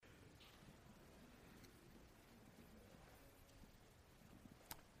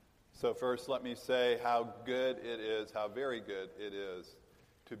So first, let me say how good it is, how very good it is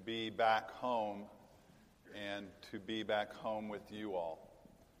to be back home and to be back home with you all.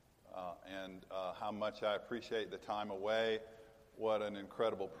 And how much I appreciate the time away. What an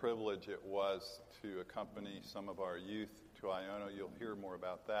incredible privilege it was to accompany some of our youth to Iona. You'll hear more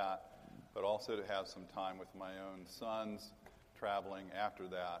about that. But also to have some time with my own sons traveling after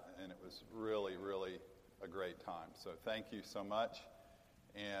that. And it was really, really a great time. So thank you so much.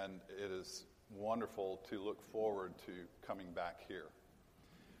 And it is wonderful to look forward to coming back here.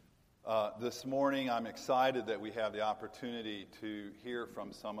 This morning, I'm excited that we have the opportunity to hear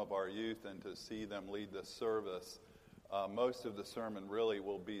from some of our youth and to see them lead this service. Most of the sermon really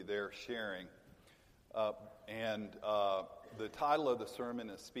will be their sharing. The title of the sermon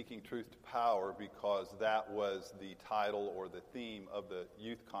is Speaking Truth to Power because that was the title or the theme of the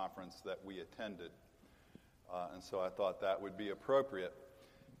youth conference that we attended. And so I thought that would be appropriate.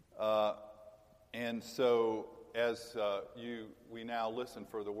 And so as we now listen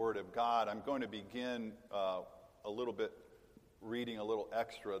for the Word of God, I'm going to begin a little bit reading a little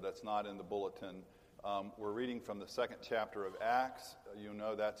extra that's not in the bulletin. We're reading from the second chapter of Acts. You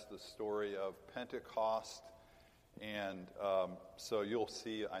know that's the story of Pentecost. And so you'll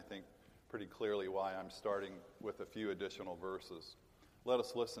see, I think, pretty clearly why I'm starting with a few additional verses. Let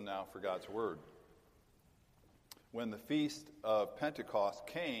us listen now for God's Word. When the feast of Pentecost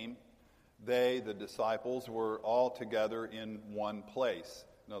came, they, the disciples, were all together in one place.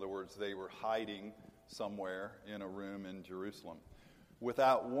 In other words, they were hiding somewhere in a room in Jerusalem.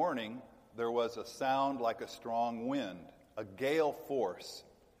 Without warning, there was a sound like a strong wind, a gale force.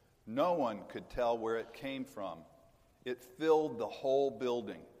 No one could tell where it came from. It filled the whole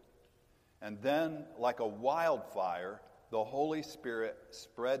building. And then, like a wildfire, the Holy Spirit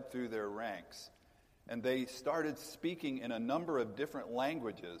spread through their ranks. And they started speaking in a number of different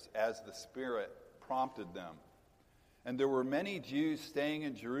languages as the Spirit prompted them. And there were many Jews staying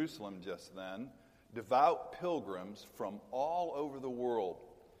in Jerusalem just then, devout pilgrims from all over the world.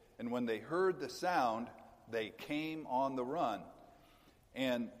 And when they heard the sound, they came on the run.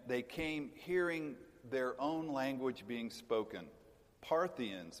 And they came hearing their own language being spoken.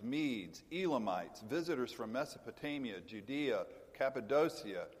 Parthians, Medes, Elamites, visitors from Mesopotamia, Judea,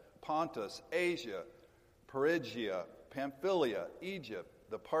 Cappadocia, Pontus, Asia, Phrygia, Pamphylia, Egypt,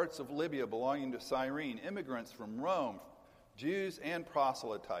 the parts of Libya belonging to Cyrene, immigrants from Rome, Jews and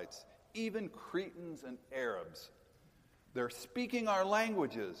proselytes, even Cretans and Arabs. They're speaking our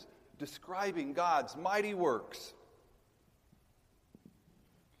languages, describing God's mighty works.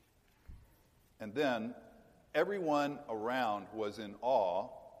 And then everyone around was in awe,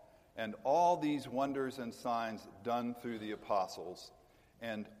 and all these wonders and signs done through the apostles.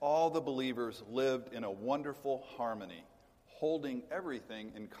 And all the believers lived in a wonderful harmony, holding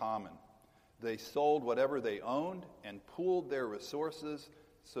everything in common. They sold whatever they owned and pooled their resources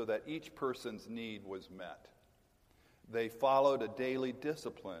so that each person's need was met. They followed a daily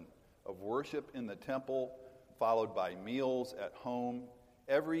discipline of worship in the temple, followed by meals at home,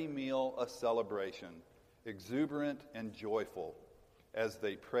 every meal a celebration, exuberant and joyful as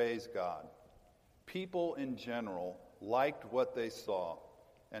they praise God. People in general liked what they saw,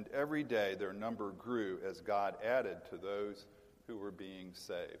 and every day their number grew as God added to those who were being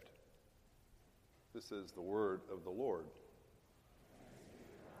saved. This is the word of the Lord.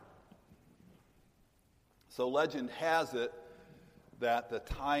 So legend has it that the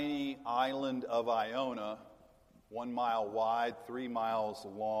tiny island of Iona, 1 mile wide, 3 miles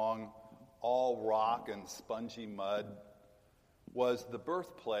long, all rock and spongy mud, was the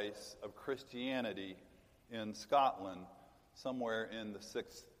birthplace of Christianity in Scotland somewhere in the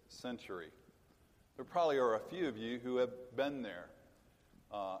 6th century. There probably are a few of you who have been there,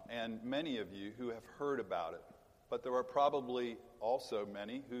 and many of you who have heard about it. But there are probably also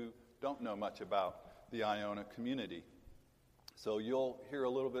many who don't know much about the Iona community. So you'll hear a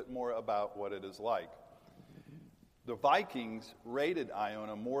little bit more about what it is like. The Vikings raided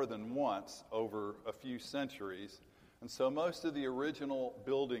Iona more than once over a few centuries, and so most of the original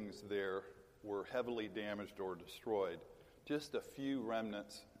buildings there were heavily damaged or destroyed. Just a few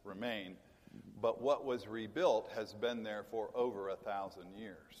remnants remain, but what was rebuilt has been there for over 1,000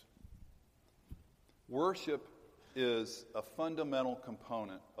 years. Worship is a fundamental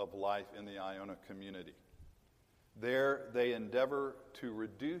component of life in the Iona community. There they endeavor to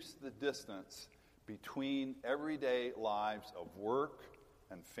reduce the distance between everyday lives of work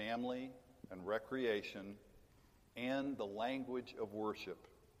and family and recreation and the language of worship.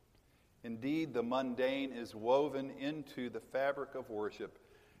 Indeed, the mundane is woven into the fabric of worship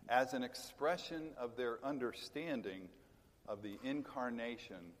as an expression of their understanding of the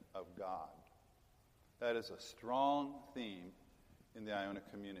incarnation of God. That is a strong theme in the Iona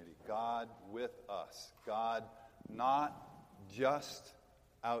community. God with us. God not just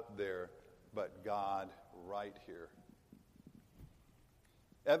out there, but God right here.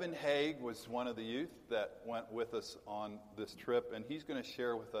 Evan Haig was one of the youth that went with us on this trip, and he's going to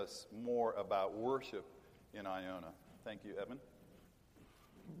share with us more about worship in Iona. Thank you, Evan.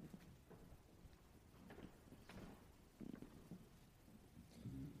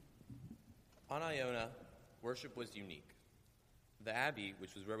 On Iona, worship was unique. The Abbey,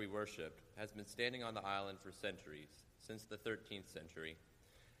 which was where we worshiped, has been standing on the island for centuries, since the 13th century.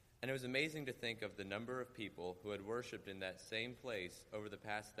 And it was amazing to think of the number of people who had worshipped in that same place over the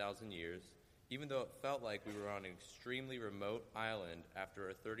past 1,000 years, even though it felt like we were on an extremely remote island after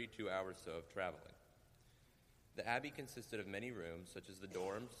a 32 hours or so of traveling. The Abbey consisted of many rooms, such as the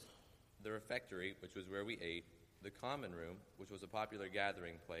dorms, the refectory, which was where we ate, the common room, which was a popular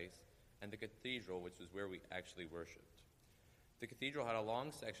gathering place, and the cathedral, which was where we actually worshipped. The cathedral had a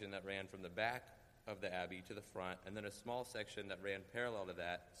long section that ran from the back of the Abbey to the front, and then a small section that ran parallel to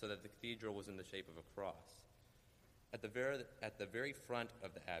that, so that the cathedral was in the shape of a cross. At the very front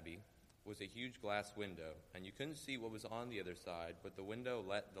of the Abbey was a huge glass window, and you couldn't see what was on the other side, but the window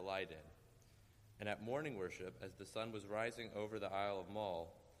let the light in. And at morning worship, as the sun was rising over the Isle of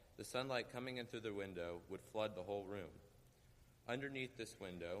Mull, the sunlight coming in through the window would flood the whole room. Underneath this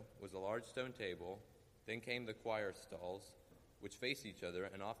window was a large stone table, then came the choir stalls, which faced each other,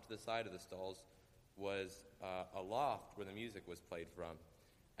 and off to the side of the stalls was a loft where the music was played from,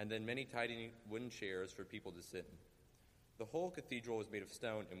 and then many tiny wooden chairs for people to sit in. The whole cathedral was made of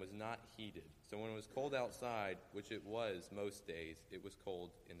stone and was not heated, so when it was cold outside, which it was most days, it was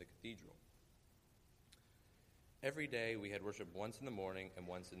cold in the cathedral. Every day we had worship once in the morning and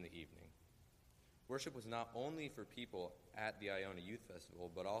once in the evening. Worship was not only for people at the Iona Youth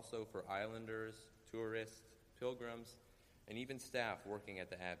Festival, but also for islanders, tourists, pilgrims, and even staff working at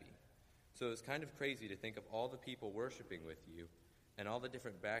the Abbey. So it was kind of crazy to think of all the people worshiping with you and all the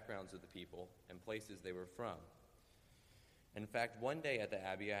different backgrounds of the people and places they were from. In fact, one day at the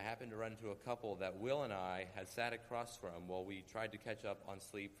Abbey, I happened to run into a couple that Will and I had sat across from while we tried to catch up on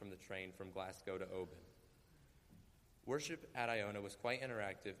sleep from the train from Glasgow to Oban. Worship at Iona was quite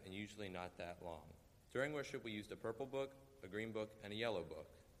interactive and usually not that long. During worship, we used a purple book, a green book, and a yellow book.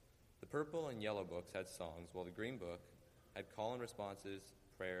 The purple and yellow books had songs, while the green book had call and responses,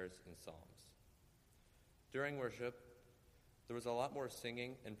 prayers, and psalms. During worship, there was a lot more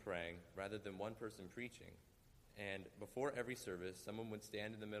singing and praying rather than one person preaching. And before every service, someone would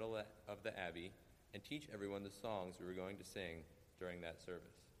stand in the middle of the Abbey and teach everyone the songs we were going to sing during that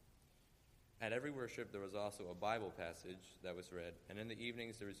service. At every worship, there was also a Bible passage that was read, and in the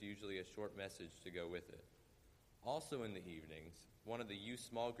evenings, there was usually a short message to go with it. Also in the evenings, one of the youth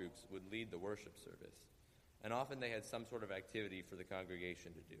small groups would lead the worship service, and often they had some sort of activity for the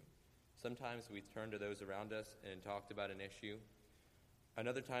congregation to do. Sometimes we turned to those around us and talked about an issue.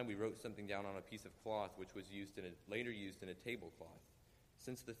 Another time, we wrote something down on a piece of cloth, which was later used in a tablecloth.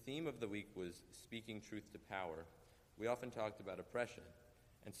 Since the theme of the week was speaking truth to power, we often talked about oppression.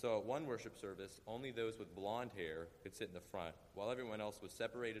 And so at one worship service, only those with blonde hair could sit in the front, while everyone else was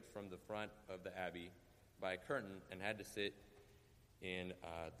separated from the front of the Abbey by a curtain and had to sit in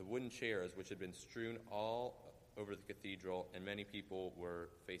the wooden chairs, which had been strewn all over the cathedral, and many people were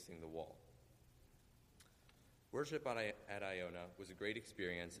facing the wall. Worship at Iona was a great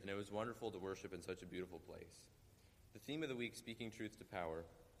experience, and it was wonderful to worship in such a beautiful place. The theme of the week, Speaking Truth to Power,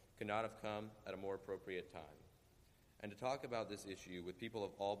 could not have come at a more appropriate time. And to talk about this issue with people of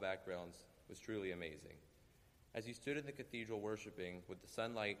all backgrounds was truly amazing. As you stood in the cathedral worshiping with the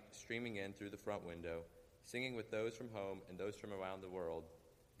sunlight streaming in through the front window, singing with those from home and those from around the world,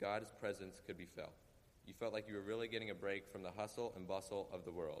 God's presence could be felt. You felt like you were really getting a break from the hustle and bustle of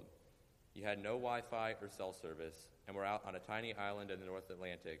the world. You had no Wi-Fi or cell service and were out on a tiny island in the North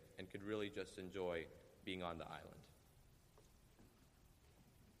Atlantic and could really just enjoy being on the island.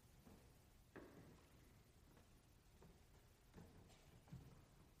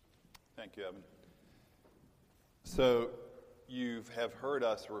 Thank you, Evan. So you have heard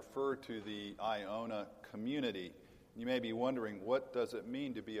us refer to the Iona community. You may be wondering, what does it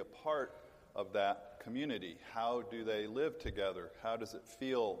mean to be a part of that community? How do they live together? How does it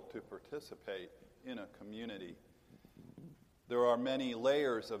feel to participate in a community? There are many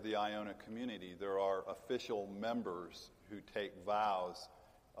layers of the Iona community. There are official members who take vows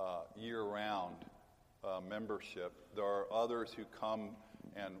year-round membership. There are others who come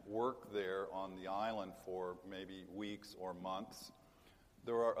and work there on the island for maybe weeks or months.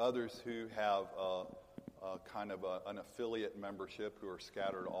 There are others who have kind of an affiliate membership who are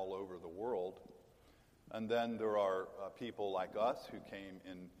scattered all over the world. And then there are people like us who came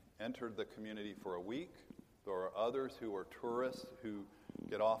and entered the community for a week. There are others who are tourists who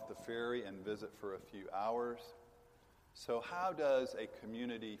get off the ferry and visit for a few hours. So how does a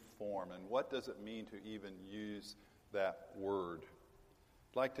community form, and what does it mean to even use that word?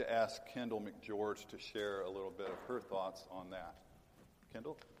 I'd like to ask Kendall McGeorge to share a little bit of her thoughts on that.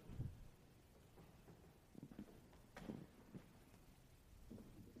 Kendall?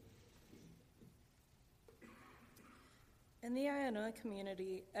 In the Iona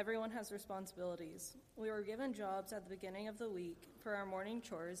community, everyone has responsibilities. We were given jobs at the beginning of the week for our morning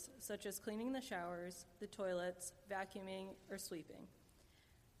chores, such as cleaning the showers, the toilets, vacuuming, or sweeping.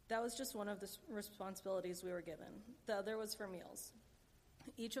 That was just one of the responsibilities we were given. The other was for meals.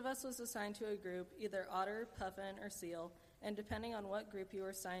 Each of us was assigned to a group, either otter, puffin, or seal, and depending on what group you were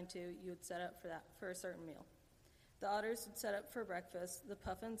assigned to, you would set up for a certain meal. The otters would set up for breakfast, the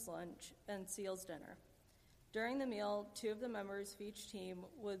puffins lunch, and seals dinner. During the meal, 2 of the members of each team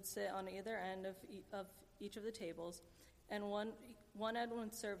would sit on either end of each of the tables, and one end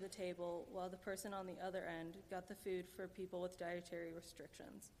would serve the table while the person on the other end got the food for people with dietary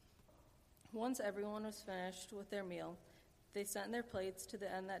restrictions. Once everyone was finished with their meal, they sent their plates to the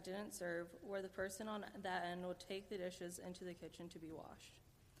end that didn't serve, where the person on that end would take the dishes into the kitchen to be washed.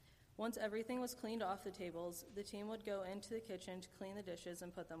 Once everything was cleaned off the tables, the team would go into the kitchen to clean the dishes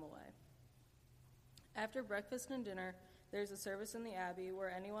and put them away. After breakfast and dinner, there's a service in the Abbey where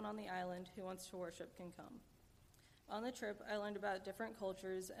anyone on the island who wants to worship can come. On the trip, I learned about different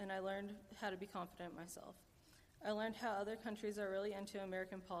cultures, and I learned how to be confident myself. I learned how other countries are really into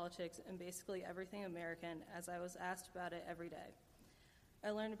American politics and basically everything American, as I was asked about it every day.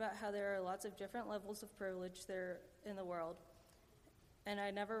 I learned about how there are lots of different levels of privilege there in the world, and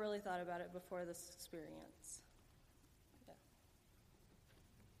I never really thought about it before this experience.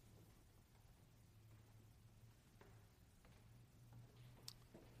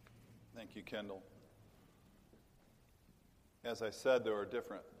 Thank you, Kendall. As I said, there are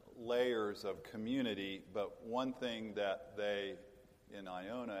different layers of community, but one thing that they, in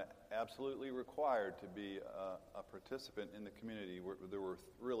Iona, absolutely required to be a participant in the community, there were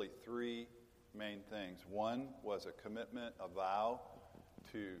really 3 main things. One was a commitment, a vow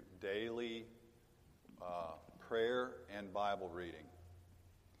to daily prayer and Bible reading.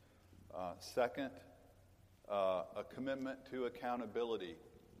 Second, a commitment to accountability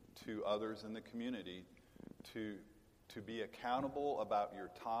to others in the community, to be accountable about your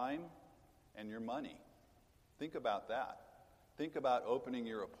time and your money. Think about that. Think about opening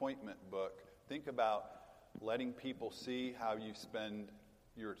your appointment book. Think about letting people see how you spend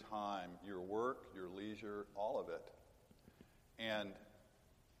your time, your work, your leisure, all of it. And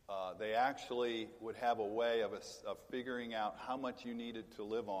they actually would have a way of figuring out how much you needed to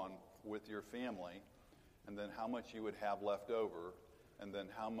live on with your family, and then how much you would have left over, and then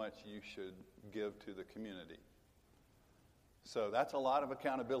how much you should give to the community. So that's a lot of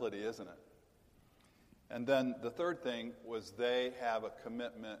accountability, isn't it? And then the third thing was they have a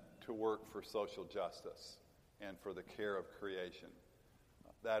commitment to work for social justice and for the care of creation.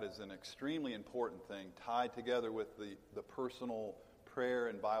 That is an extremely important thing, tied together with the personal prayer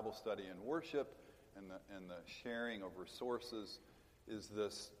and Bible study and worship and the sharing of resources, is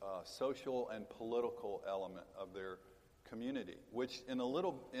this social and political element of their community, which in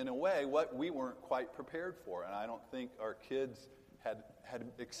a way, what we weren't quite prepared for. And I don't think our kids had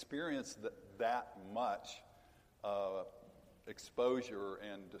experienced that much exposure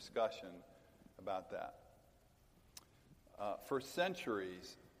and discussion about that. For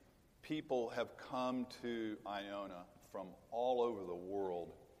centuries, people have come to Iona from all over the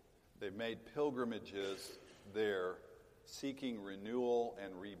world. They've made pilgrimages there, seeking renewal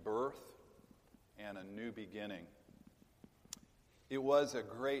and rebirth and a new beginning. It was a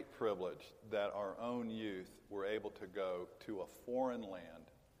great privilege that our own youth were able to go to a foreign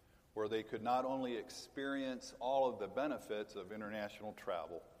land where they could not only experience all of the benefits of international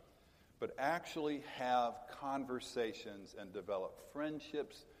travel, but actually have conversations and develop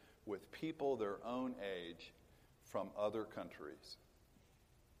friendships with people their own age from other countries.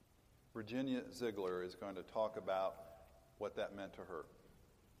 Virginia Ziegler is going to talk about what that meant to her.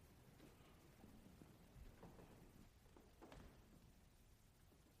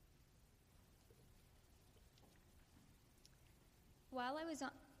 While I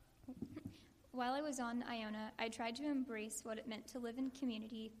was on Iona, I tried to embrace what it meant to live in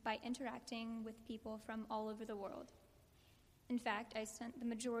community by interacting with people from all over the world. In fact, I spent the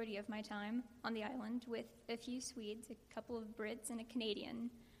majority of my time on the island with a few Swedes, a couple of Brits, and a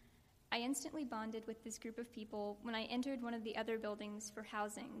Canadian. I instantly bonded with this group of people when I entered one of the other buildings for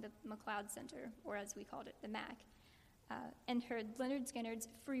housing, the McLeod Center, or as we called it, the MAC, and heard Leonard Skinner's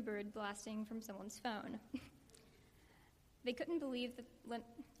Freebird blasting from someone's phone. They couldn't believe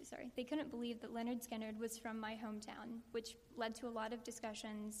that Leonard Skinner was from my hometown, which led to a lot of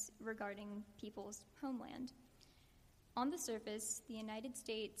discussions regarding people's homeland. On the surface, the United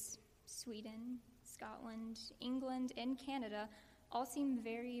States, Sweden, Scotland, England, and Canada all seem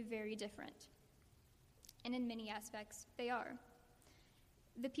very, very different. And in many aspects, they are.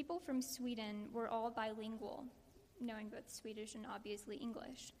 The people from Sweden were all bilingual, knowing both Swedish and obviously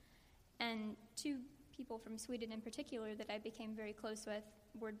English. And two people from Sweden in particular that I became very close with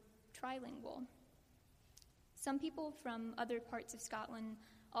were trilingual. Some people from other parts of Scotland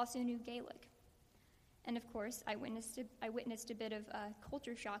also knew Gaelic. And of course, I witnessed a bit of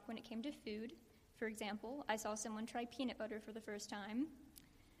culture shock when it came to food. For example, I saw someone try peanut butter for the first time.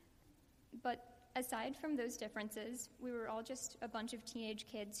 But aside from those differences, we were all just a bunch of teenage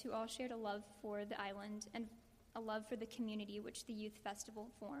kids who all shared a love for the island and a love for the community which the youth festival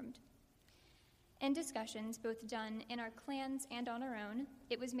formed. In discussions, both done in our clans and on our own,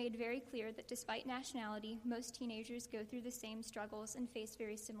 it was made very clear that despite nationality, most teenagers go through the same struggles and face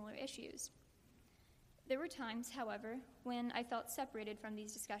very similar issues. There were times, however, when I felt separated from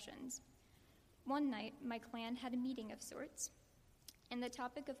these discussions. One night, my clan had a meeting of sorts, and the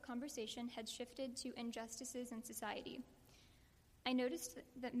topic of conversation had shifted to injustices in society. I noticed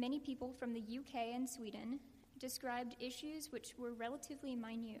that many people from the UK and Sweden described issues which were relatively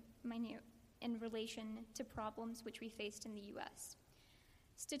minute in relation to problems which we faced in the U.S.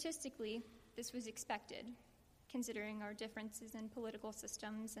 Statistically, this was expected, considering our differences in political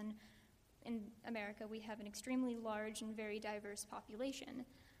systems, and in America we have an extremely large and very diverse population.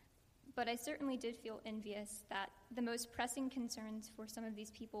 But I certainly did feel envious that the most pressing concerns for some of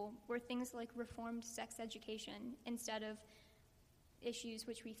these people were things like reformed sex education instead of issues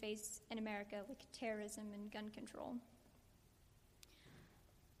which we face in America, like terrorism and gun control.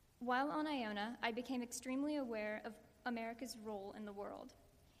 While on Iona, I became extremely aware of America's role in the world.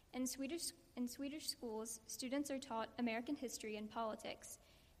 In Swedish schools, students are taught American history and politics,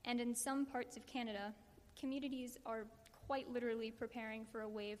 and in some parts of Canada, communities are quite literally preparing for a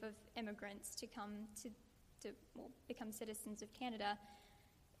wave of immigrants to come to become citizens of Canada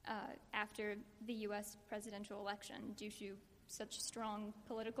after the U.S. presidential election due to such strong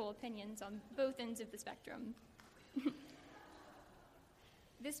political opinions on both ends of the spectrum.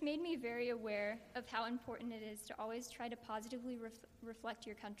 This made me very aware of how important it is to always try to positively reflect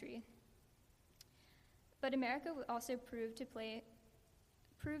your country. But America also proved to play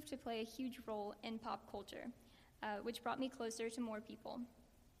a huge role in pop culture, which brought me closer to more people.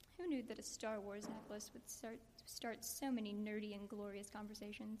 Who knew that a Star Wars necklace would start so many nerdy and glorious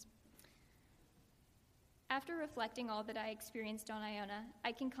conversations? After reflecting all that I experienced on Iona,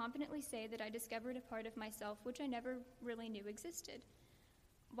 I can confidently say that I discovered a part of myself which I never really knew existed.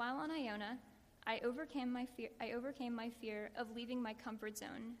 While on Iona, I overcame my fear of leaving my comfort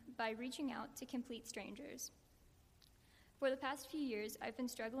zone by reaching out to complete strangers. For the past few years, I've been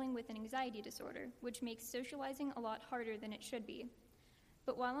struggling with an anxiety disorder, which makes socializing a lot harder than it should be.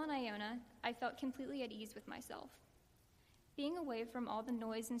 But while on Iona, I felt completely at ease with myself. Being away from all the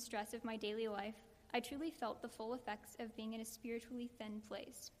noise and stress of my daily life, I truly felt the full effects of being in a spiritually thin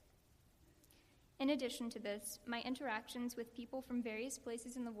place. In addition to this, my interactions with people from various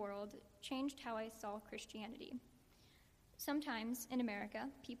places in the world changed how I saw Christianity. Sometimes, in America,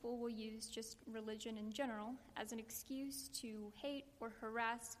 people will use just religion in general as an excuse to hate or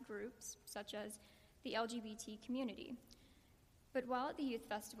harass groups, such as the LGBT community. But while at the youth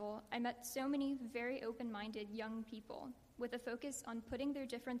festival, I met so many very open-minded young people with a focus on putting their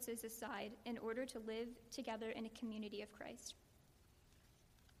differences aside in order to live together in a community of Christ.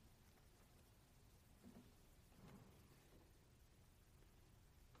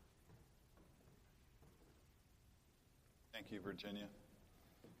 Thank you, Virginia.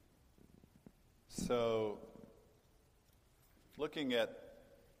 So, looking at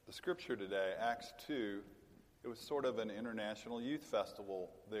the scripture today, Acts 2, it was sort of an international youth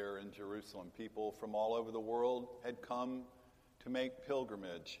festival there in Jerusalem. People from all over the world had come to make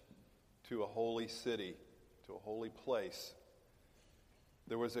pilgrimage to a holy city, to a holy place.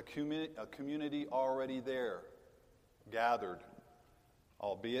 There was a community already there, gathered,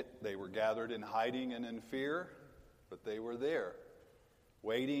 albeit they were gathered in hiding and in fear, but they were there,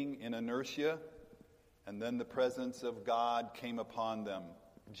 waiting in inertia, and then the presence of God came upon them.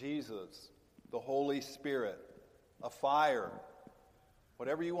 Jesus, the Holy Spirit, a fire,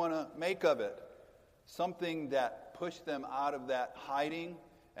 whatever you want to make of it, something that pushed them out of that hiding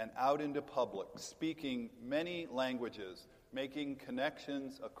and out into public, speaking many languages, making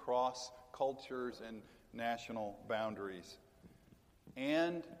connections across cultures and national boundaries.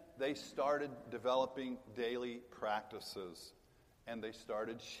 And they started developing daily practices, and they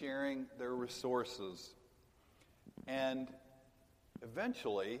started sharing their resources. And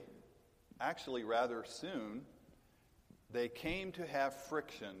eventually, actually rather soon, they came to have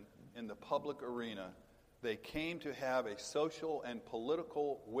friction in the public arena. They came to have a social and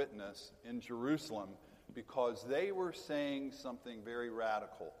political witness in Jerusalem because they were saying something very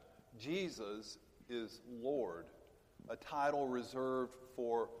radical. Jesus is Lord, a title reserved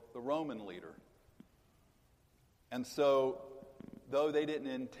for the Roman leader. And so, though they didn't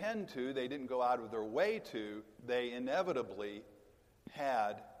intend to, they didn't go out of their way to, they inevitably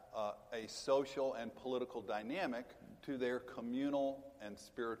had a social and political dynamic to their communal and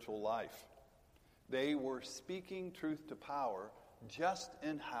spiritual life. They were speaking truth to power just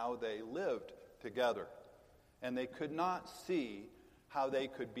in how they lived together. And they could not see how they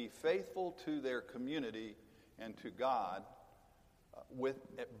could be faithful to their community and to God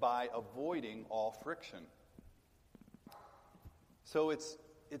by avoiding all friction. So it's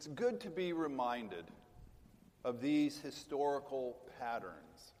good to be reminded of these historical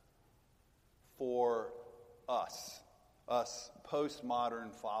patterns for us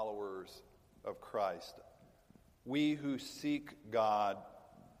postmodern followers of Christ, we who seek God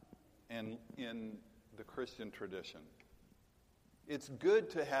and in the Christian tradition. It's good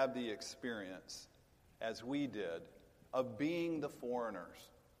to have the experience, as we did, of being the foreigners,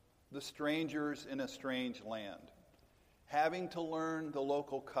 the strangers in a strange land, having to learn the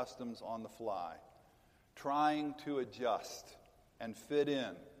local customs on the fly, trying to adjust and fit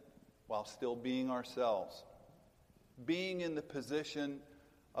in while still being ourselves, being in the position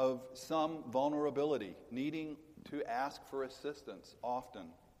of some vulnerability, needing to ask for assistance often,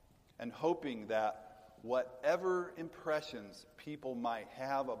 and hoping that whatever impressions people might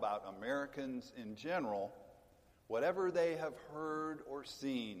have about Americans in general, whatever they have heard or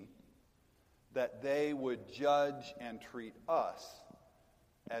seen, that they would judge and treat us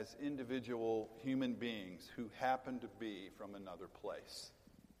as individual human beings who happen to be from another place.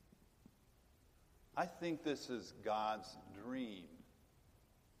 I think this is God's dream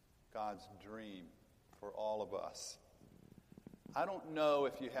for all of us. I don't know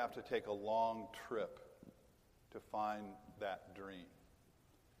if you have to take a long trip to find that dream.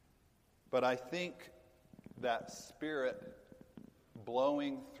 But I think that spirit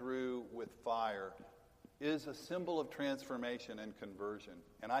blowing through with fire is a symbol of transformation and conversion.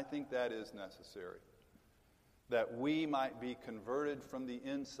 And I think that is necessary. That we might be converted from the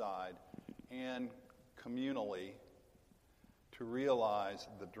inside and communally to realize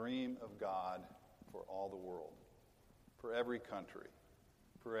the dream of God for all the world, for every country,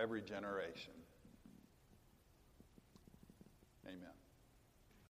 for every generation.